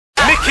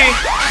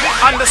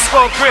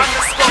Micky_Grit.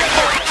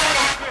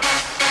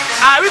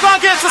 We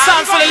gonna get to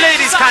something for the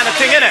ladies kind of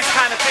thing, innit?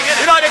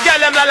 You know, they get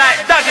them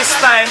like doggy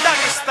style,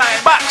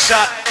 back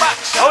shot.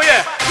 Oh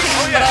yeah.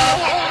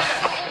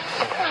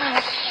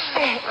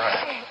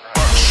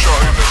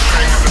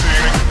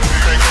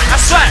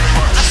 That's right.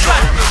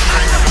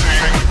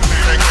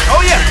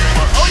 Oh yeah.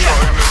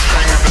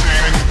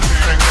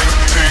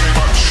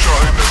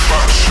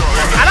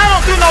 And I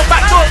don't do no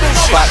backdoor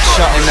bullshit. Back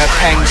shot in a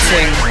Peng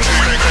Ting.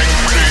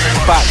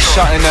 Back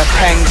shot in a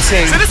Peng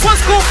Ting. So this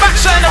one's called back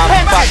shot in a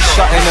Peng Ting. Back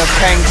shot in a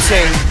Peng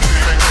Ting.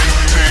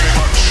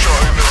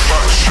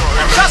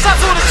 Shouts out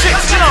to all the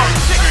chicks, you know.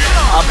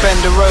 I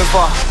bend her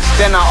over,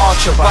 then I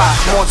arch her back.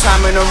 More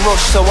time in a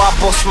rush, so I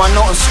bust my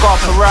nut and scarf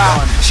her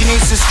out. She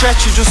needs a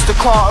stretcher just to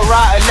cart her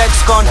out, her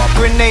legs gone.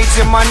 Grenades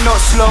in my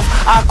nuts, love,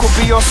 I could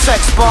be your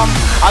sex bomb.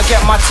 I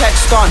get my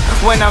text on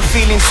when I'm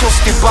feeling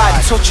toasty bad.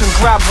 Touch and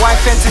grab,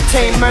 wife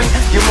entertainment,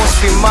 you must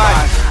be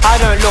mad. I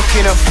don't look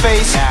in her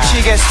face,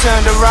 she gets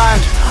turned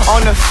around.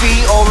 On her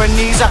feet or her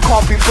knees, I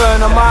can't be burn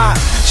them out.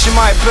 She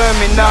might burn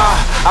me now.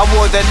 I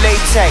wore the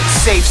latex,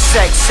 safe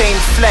sex, same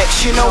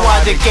flex. You know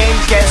how the game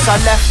gets. I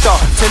left her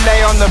to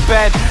lay on the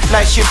bed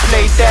like she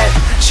played dead.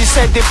 She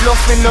said they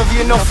bluffing, love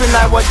you nothing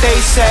like what they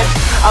said.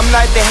 I'm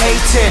like they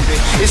hating,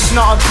 it's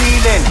not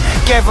appealing.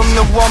 Gave them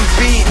the one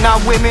beat,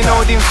 now women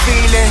holding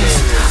feelings.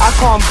 I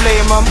can't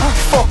blame them,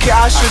 fuck it,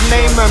 I should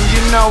name them.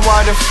 You know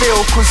how to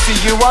feel, cause to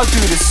you I'll do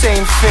the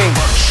same thing.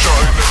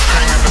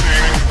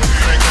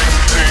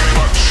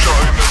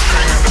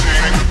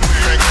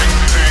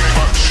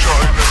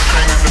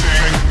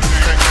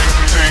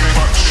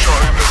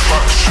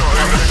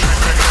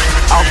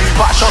 I'll be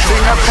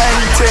backshotting a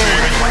Peng Ting.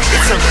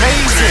 It's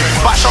amazing,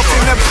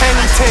 backshotting a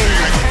Peng Ting.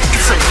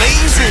 It's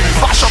amazing,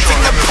 backshotting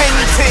a Peng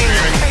Ting.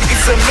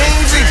 It's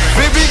amazing,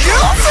 baby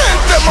girl said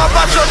that my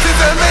backshot is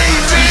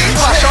amazing.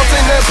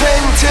 Backshotting a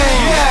Peng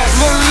Ting,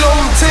 no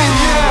long ting,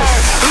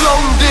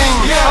 long ding.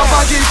 I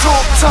bag it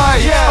up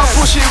tight, I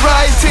push it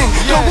right in.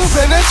 Double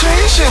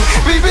penetration,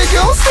 baby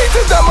girl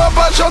stated that my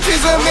backshot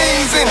is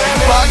amazing.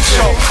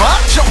 Backshot,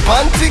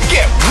 and to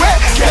get wet.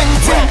 Peng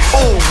Ting,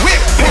 oh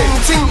whip, Peng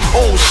Ting,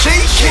 oh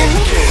shaking.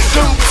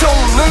 Don't tell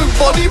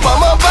nobody about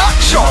my back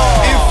shot.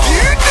 If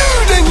you do,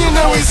 then you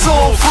know it's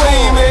all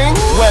flaming.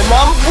 When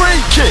I'm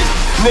breaking,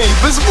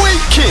 neighbours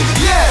waking.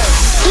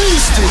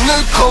 Used to no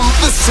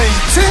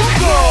conversating.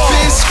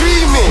 They're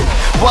screaming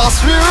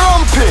whilst we're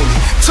romping.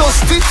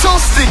 Toasty,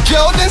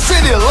 girl, then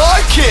say they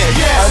like it.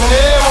 And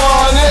they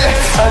want it,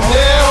 and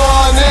they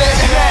want it.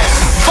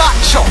 Back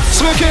shot,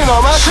 smoking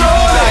on my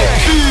trolley.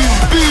 Boom,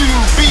 boom,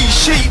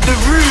 B-shape the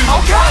room.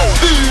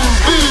 Boom,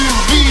 boom,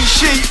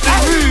 B-shape the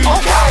room.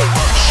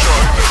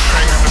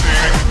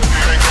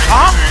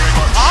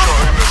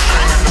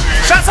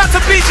 Shouts out to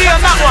BeeGe on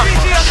that one.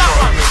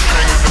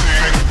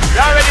 You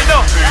already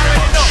know.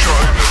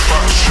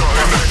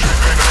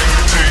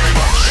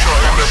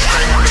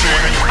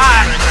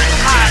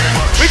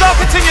 We gonna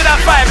continue that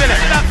vibe, innit?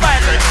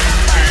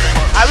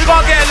 We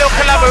gonna get a little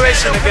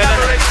collaboration again,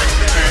 innit?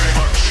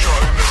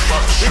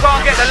 We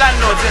gonna get the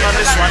landlords in on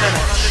this one,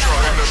 innit?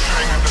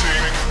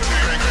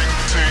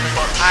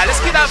 Let's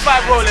keep that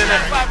vibe rolling,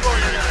 innit?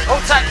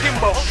 Hold tight,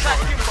 Kimbo.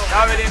 You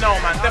already know,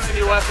 man.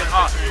 Definitely working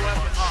hard.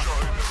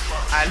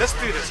 Let's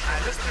do this.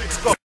 Let's go.